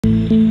Close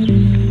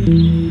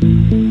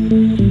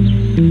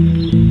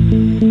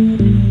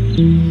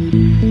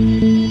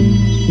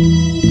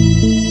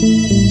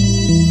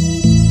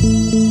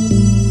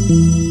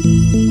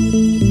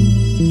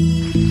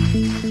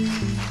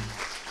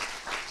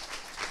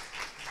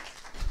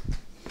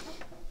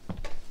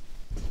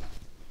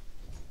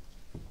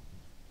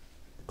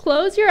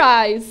your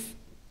eyes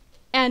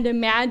and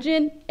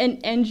imagine an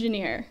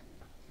engineer.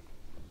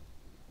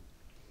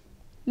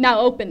 Now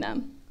open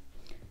them.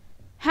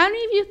 How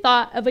many of you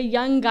thought of a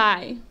young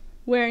guy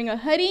wearing a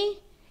hoodie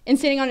and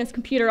sitting on his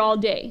computer all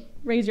day?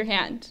 Raise your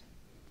hand.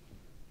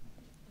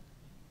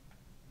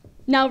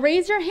 Now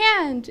raise your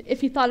hand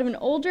if you thought of an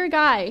older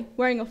guy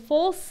wearing a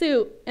full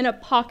suit and a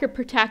pocket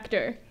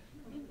protector.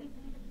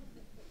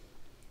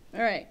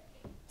 All right.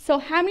 So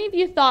how many of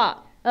you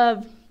thought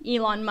of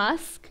Elon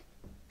Musk,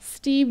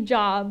 Steve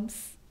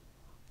Jobs,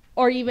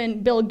 or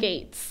even Bill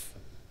Gates?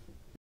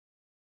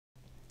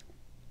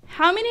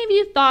 How many of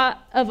you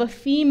thought of a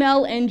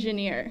female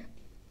engineer?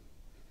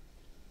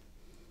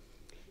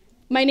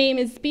 My name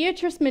is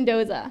Beatriz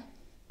Mendoza.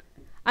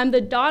 I'm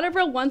the daughter of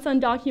a once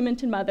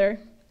undocumented mother.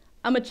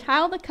 I'm a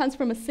child that comes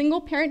from a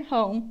single-parent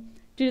home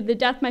due to the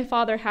death my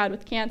father had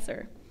with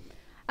cancer.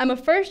 I'm a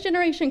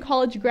first-generation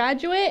college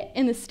graduate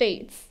in the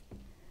States.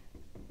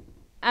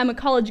 I'm a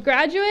college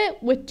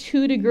graduate with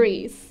 2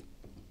 degrees.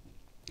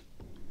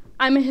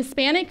 I'm a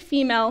Hispanic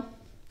female.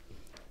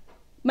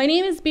 My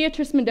name is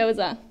Beatriz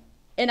Mendoza,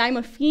 and I'm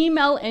a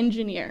female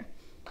engineer.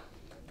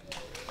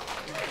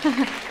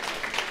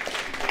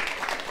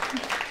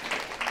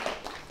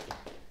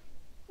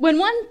 When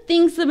one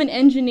thinks of an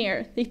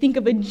engineer, they think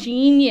of a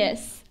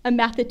genius, a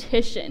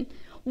mathematician,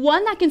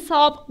 one that can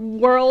solve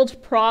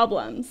world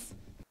problems.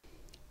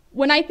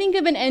 When I think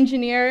of an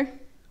engineer,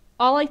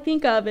 all I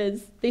think of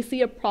is they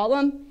see a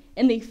problem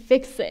and they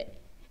fix it.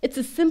 It's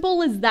as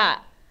simple as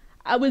that.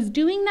 I was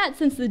doing that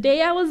since the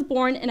day I was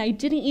born, and I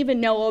didn't even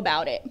know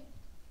about it.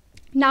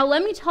 Now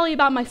let me tell you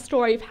about my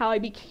story of how I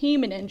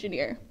became an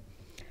engineer.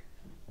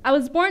 I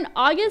was born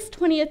August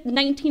 20th,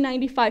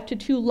 1995 to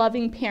 2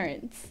 loving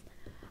parents.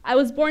 I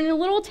was born in a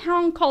little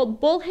town called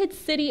Bullhead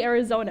City,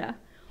 Arizona,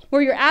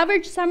 where your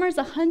average summer is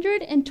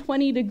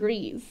 120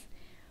 degrees,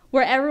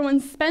 where everyone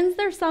spends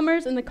their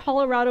summers in the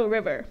Colorado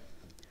River,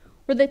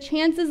 where the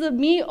chances of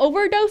me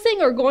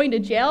overdosing or going to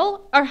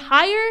jail are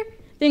higher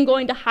than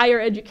going to higher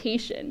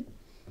education.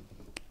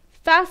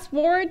 Fast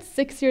forward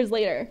 6 years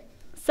later.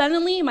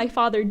 Suddenly, my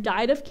father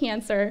died of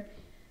cancer.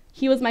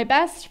 He was my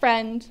best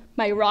friend,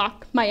 my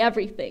rock, my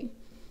everything.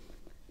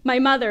 My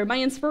mother, my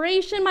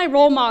inspiration, my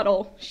role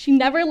model, she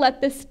never let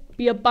this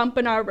be a bump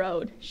in our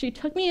road. She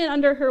took me in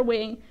under her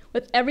wing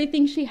with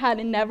everything she had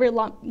and never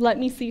let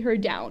me see her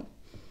down.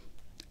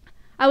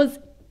 I was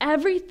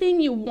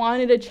everything you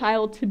wanted a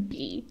child to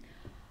be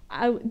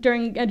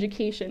during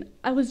education.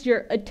 I was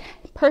your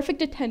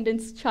perfect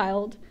attendance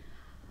child.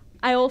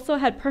 I also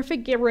had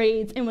perfect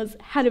grades and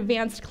had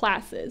advanced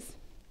classes.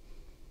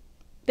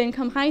 Then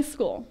come high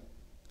school.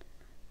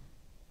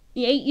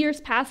 8 years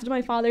passed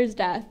my father's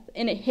death,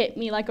 and it hit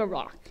me like a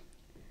rock.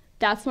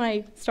 That's when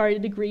I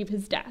started to grieve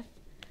his death.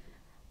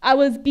 I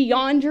was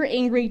beyond your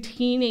angry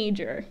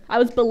teenager. I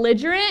was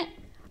belligerent.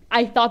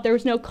 I thought there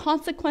was no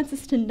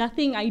consequences to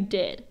nothing I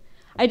did.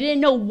 I didn't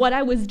know what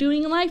I was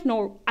doing in life,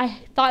 nor I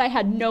thought I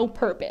had no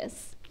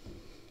purpose.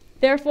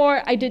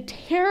 Therefore, I did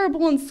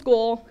terrible in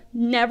school,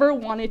 never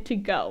wanted to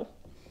go.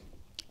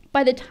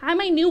 By the time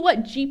I knew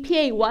what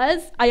GPA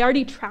was, I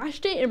already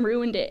trashed it and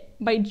ruined it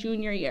by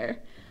junior year.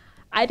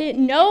 I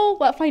didn't know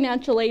what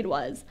financial aid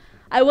was.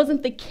 I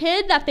wasn't the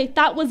kid that they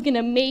thought was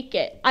gonna make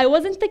it. I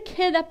wasn't the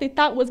kid that they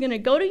thought was gonna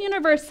go to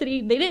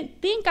university. They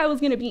didn't think I was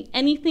gonna be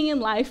anything in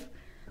life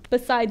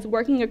besides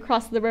working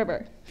across the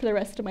river for the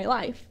rest of my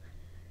life.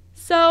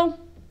 So,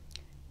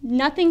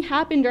 nothing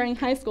happened during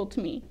high school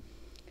to me,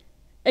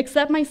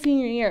 except my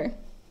senior year.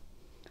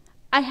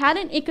 I had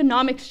an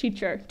economics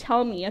teacher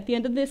tell me at the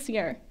end of this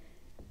year,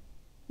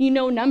 you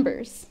know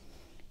numbers.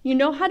 You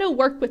know how to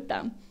work with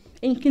them,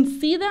 and you can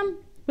see them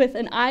with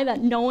an eye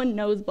that no one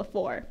knows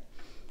before.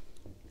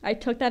 I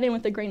took that in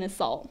with a grain of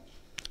salt.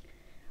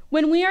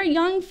 When we are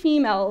young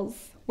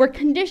females, we're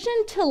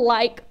conditioned to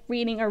like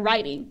reading or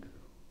writing.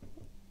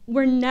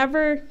 We're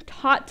never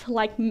taught to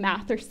like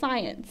math or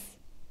science.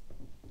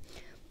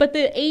 But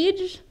the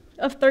age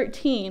of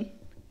 13,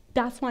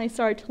 that's when I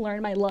started to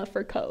learn my love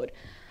for code.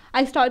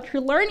 I started to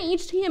learn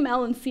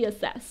HTML and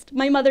CSS.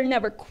 My mother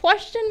never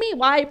questioned me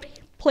why I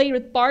played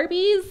with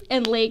Barbies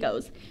and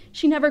Legos.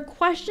 She never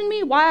questioned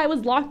me why I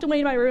was locked away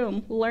in my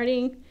room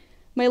learning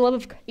my love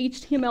of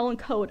HTML and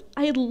code.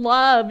 I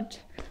loved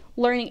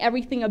learning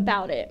everything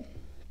about it,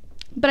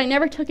 but I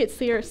never took it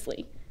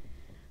seriously.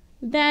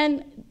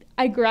 Then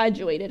I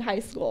graduated high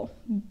school,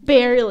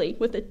 barely,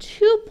 with a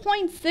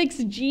 2.6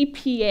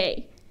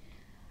 GPA.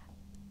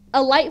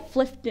 A light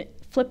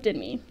flipped in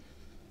me.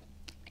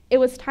 It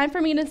was time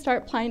for me to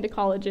start applying to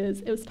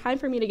colleges. It was time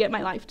for me to get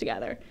my life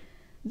together.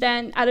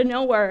 Then, out of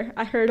nowhere,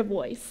 I heard a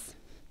voice.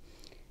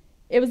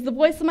 It was the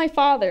voice of my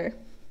father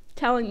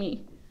telling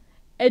me,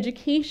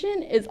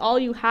 education is all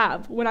you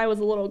have, when I was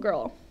a little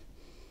girl.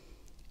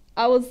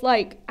 I was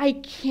like, I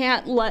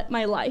can't let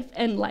my life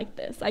end like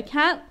this. I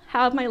can't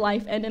have my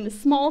life end in a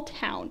small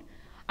town.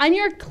 I'm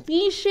your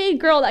cliche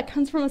girl that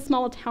comes from a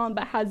small town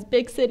but has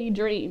big city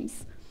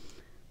dreams.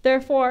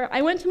 Therefore,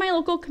 I went to my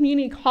local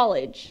community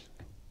college.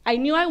 I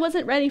knew I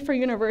wasn't ready for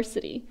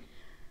university,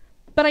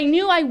 but I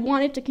knew I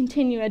wanted to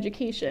continue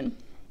education.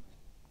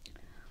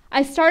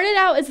 I started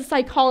out as a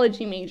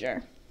psychology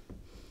major.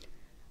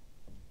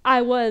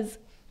 I was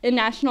in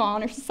National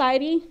Honor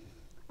Society.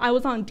 I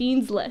was on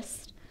Dean's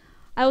List.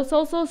 I was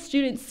also a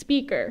student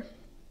speaker.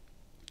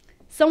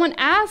 Someone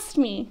asked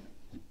me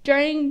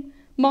during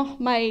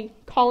my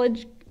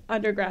college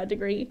undergrad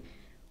degree,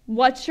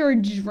 what's your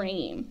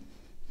dream?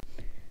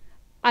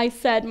 I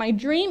said, my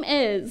dream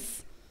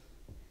is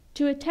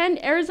to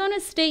attend Arizona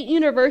State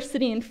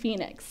University in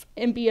Phoenix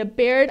and be a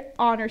Baird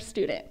honor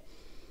student.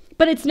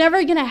 But it's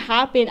never gonna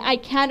happen. I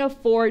can't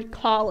afford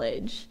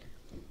college.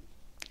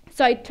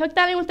 So I took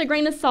that in with a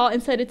grain of salt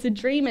and said, it's a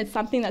dream, it's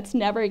something that's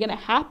never gonna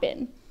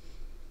happen.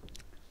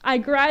 I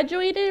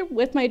graduated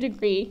with my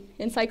degree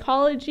in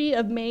psychology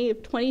of May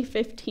of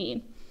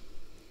 2015.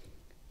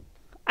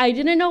 I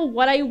didn't know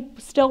what I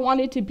still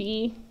wanted to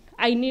be.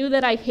 I knew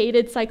that I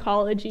hated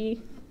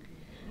psychology.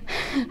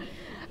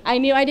 I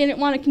knew I didn't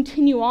want to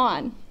continue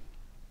on.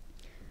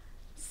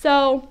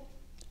 So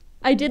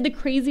I did the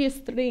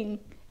craziest thing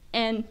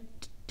and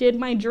did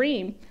my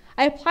dream.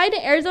 I applied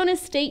to Arizona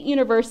State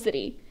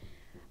University.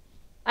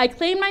 I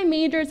claimed my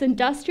majors in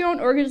industrial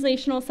and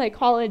organizational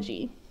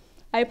psychology.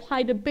 I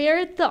applied to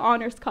Baird, the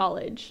Honors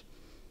College.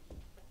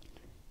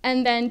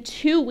 And then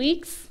 2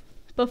 weeks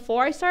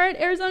before I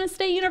started Arizona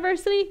State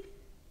University,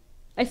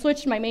 I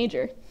switched my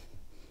major.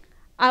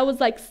 I was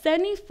like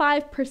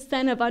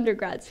 75% of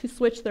undergrads who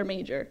switched their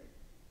major,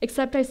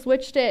 except I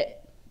switched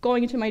it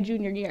going into my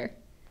junior year.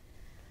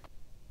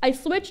 I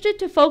switched it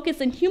to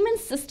focus in human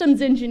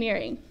systems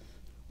engineering.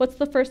 What's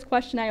the first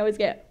question I always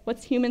get?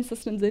 What's human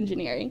systems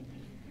engineering?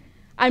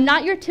 I'm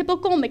not your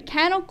typical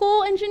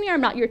mechanical engineer.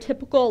 I'm not your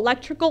typical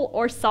electrical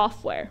or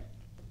software.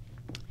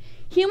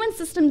 Human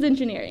systems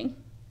engineering.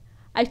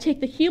 I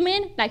take the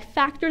human and I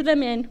factor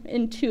them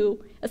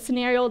into a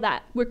scenario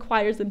that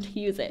requires them to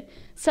use it,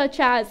 such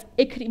as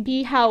it could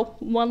be how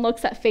one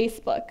looks at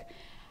Facebook,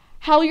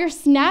 how your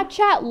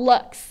Snapchat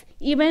looks,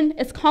 even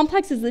as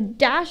complex as the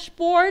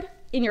dashboard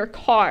in your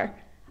car.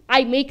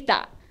 I make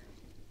that.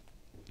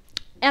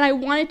 And I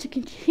wanted to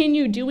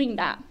continue doing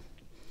that.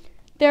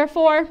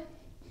 Therefore,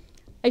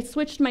 I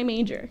switched my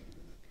major.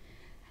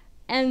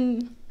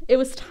 And it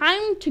was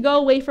time to go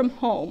away from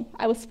home.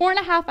 I was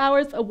 4.5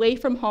 hours away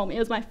from home. It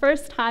was my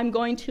first time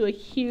going to a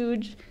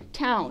huge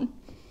town.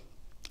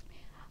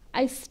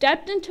 I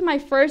stepped into my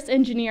first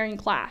engineering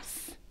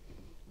class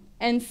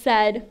and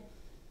said,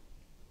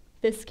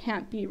 this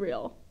can't be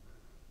real.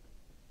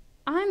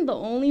 I'm the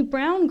only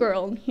brown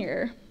girl in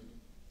here.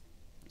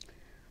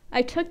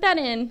 I took that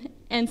in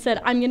and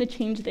said, I'm going to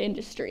change the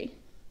industry.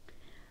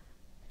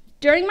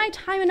 During my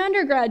time in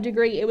undergrad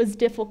degree, it was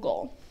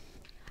difficult.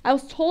 I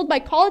was told by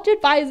college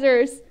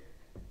advisors,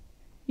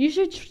 you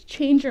should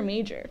change your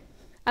major.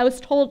 I was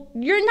told,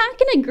 you're not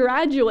going to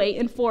graduate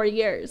in 4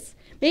 years,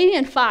 maybe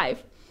in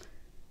 5.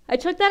 I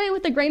took that in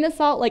with a grain of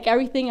salt like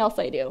everything else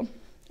I do.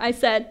 I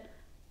said,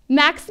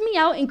 max me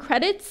out in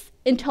credits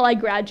until I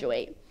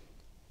graduate.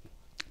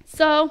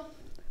 So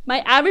my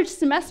average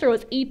semester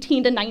was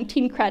 18 to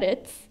 19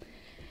 credits,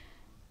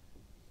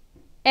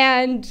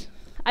 and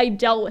I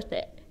dealt with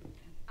it.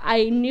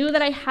 I knew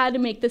that I had to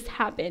make this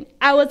happen.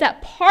 I was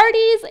at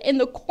parties in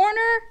the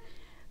corner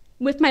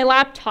with my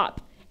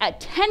laptop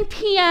at 10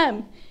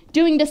 p.m.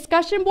 doing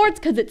discussion boards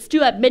because it's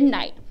due at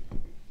midnight.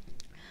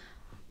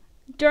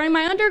 During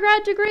my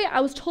undergrad degree, I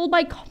was told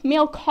by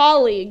male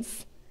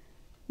colleagues,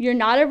 you're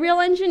not a real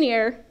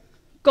engineer,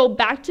 go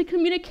back to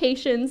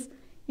communications,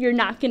 you're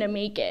not going to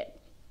make it.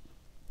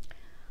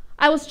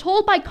 I was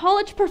told by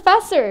college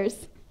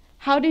professors,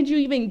 how did you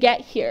even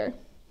get here?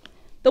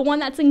 The one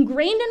that's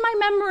ingrained in my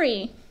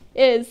memory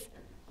is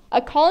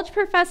a college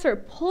professor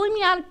pulling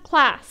me out of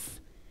class,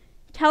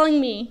 telling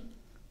me,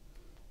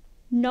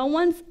 no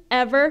one's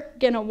ever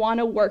going to want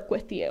to work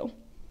with you.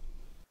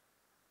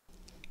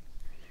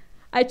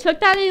 I took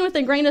that in with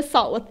a grain of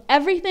salt with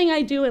everything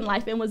I do in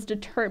life and was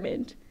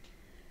determined.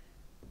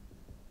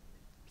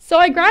 So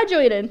I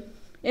graduated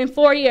in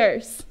 4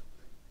 years.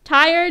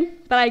 Tired,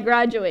 but I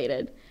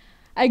graduated.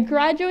 I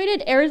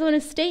graduated Arizona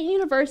State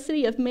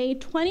University of May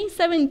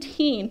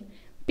 2017,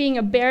 being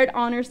a Baird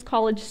Honors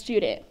College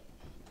student.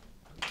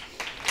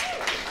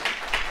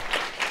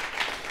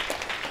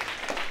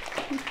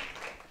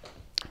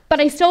 But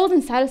I still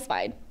wasn't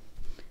satisfied.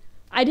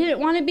 I didn't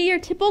want to be your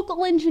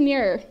typical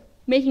engineer,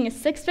 making a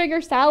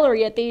 6-figure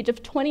salary at the age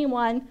of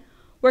 21,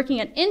 working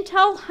at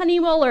Intel,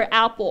 Honeywell, or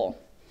Apple.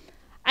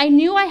 I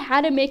knew I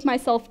had to make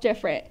myself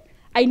different.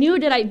 I knew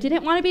that I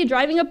didn't want to be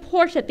driving a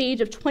Porsche at the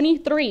age of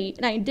 23,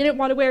 and I didn't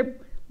want to wear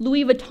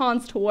Louis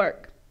Vuittons to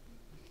work.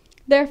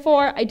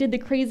 Therefore, I did the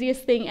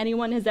craziest thing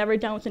anyone has ever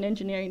done with an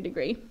engineering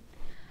degree.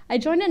 I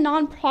joined a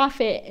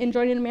nonprofit and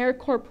joined an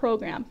AmeriCorps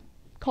program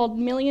called $1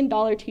 Million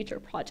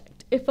Teacher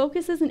Project. It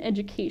focuses on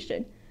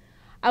education.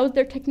 I was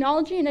their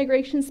technology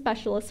integration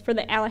specialist for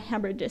the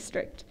Alhambra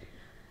district.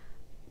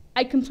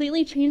 I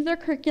completely changed their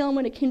curriculum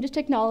when it came to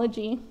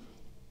technology.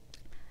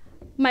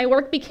 My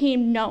work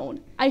became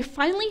known. I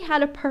finally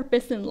had a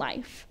purpose in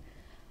life.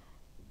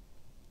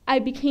 I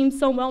became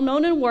so well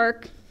known in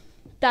work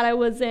that I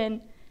was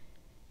in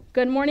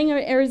Good Morning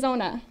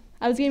Arizona.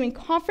 I was giving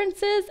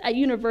conferences at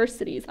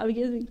universities. I was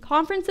giving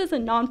conferences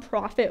and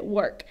nonprofit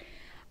work.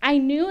 I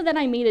knew that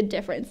I made a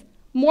difference.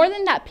 More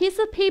than that piece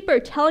of paper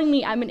telling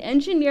me I'm an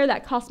engineer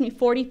that cost me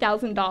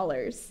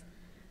 $40,000.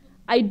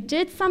 I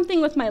did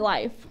something with my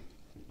life.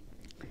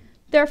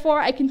 Therefore,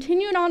 I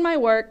continued on my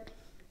work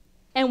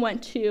and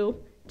went to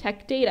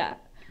Tech Data.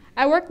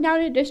 I work now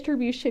in a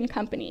distribution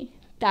company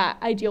that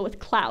I deal with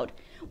cloud.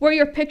 Where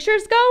your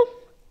pictures go,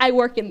 I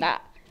work in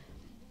that.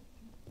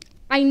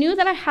 I knew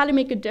that I had to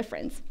make a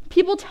difference.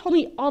 People tell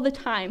me all the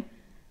time,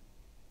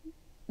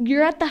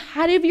 you're at the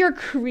height of your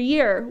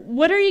career.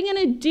 What are you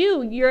gonna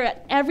do? You're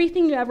at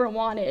everything you ever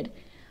wanted.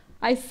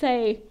 I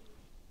say,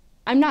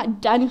 I'm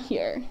not done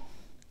here.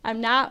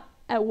 I'm not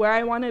at where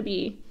I wanna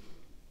be.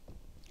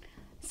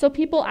 So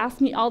people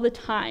ask me all the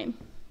time,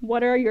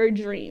 what are your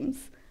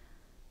dreams?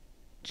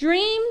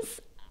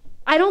 Dreams,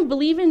 I don't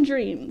believe in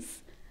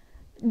dreams.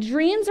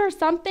 Dreams are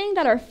something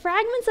that are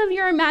fragments of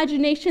your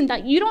imagination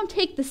that you don't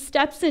take the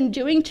steps in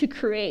doing to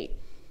create.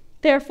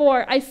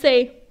 Therefore, I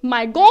say,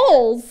 my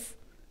goals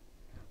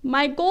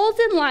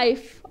in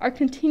life are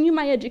continue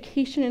my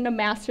education in a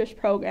master's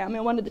program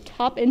in one of the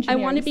top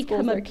engineering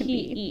schools there can be. I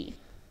want to become a PE.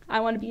 I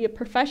want to be a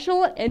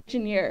professional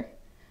engineer.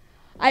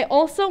 I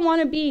also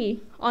want to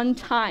be on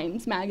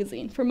Times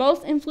magazine for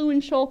most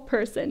influential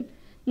person,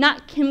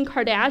 not Kim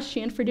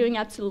Kardashian for doing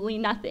absolutely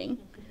nothing.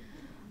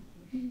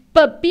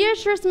 But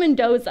Beatriz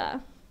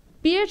Mendoza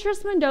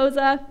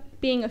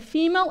being a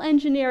female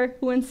engineer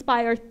who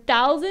inspired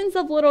thousands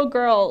of little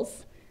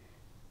girls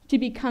to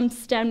become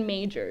STEM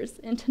majors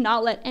and to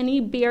not let any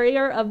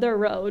barrier of their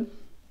road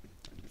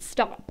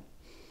stop.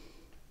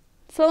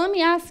 So let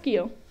me ask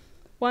you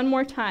one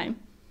more time.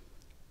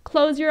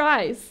 Close your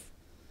eyes.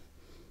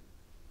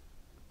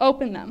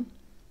 Open them.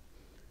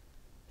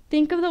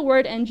 Think of the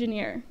word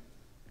engineer.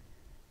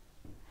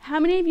 How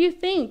many of you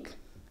think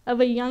of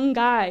a young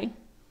guy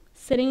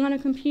sitting on a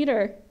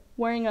computer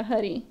wearing a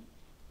hoodie?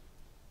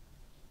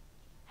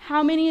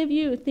 How many of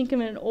you think of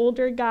an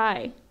older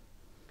guy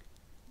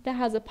that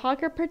has a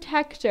pocket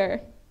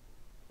protector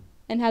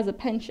and has a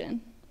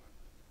pension?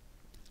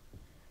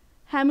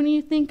 How many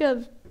of you think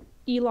of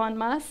Elon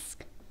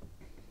Musk,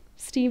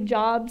 Steve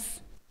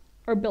Jobs,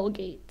 or Bill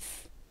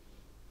Gates?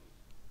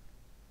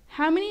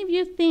 How many of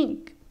you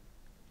think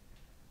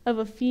of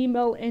a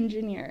female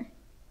engineer?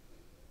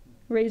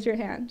 Raise your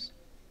hand.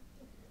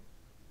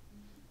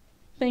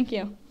 Thank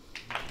you.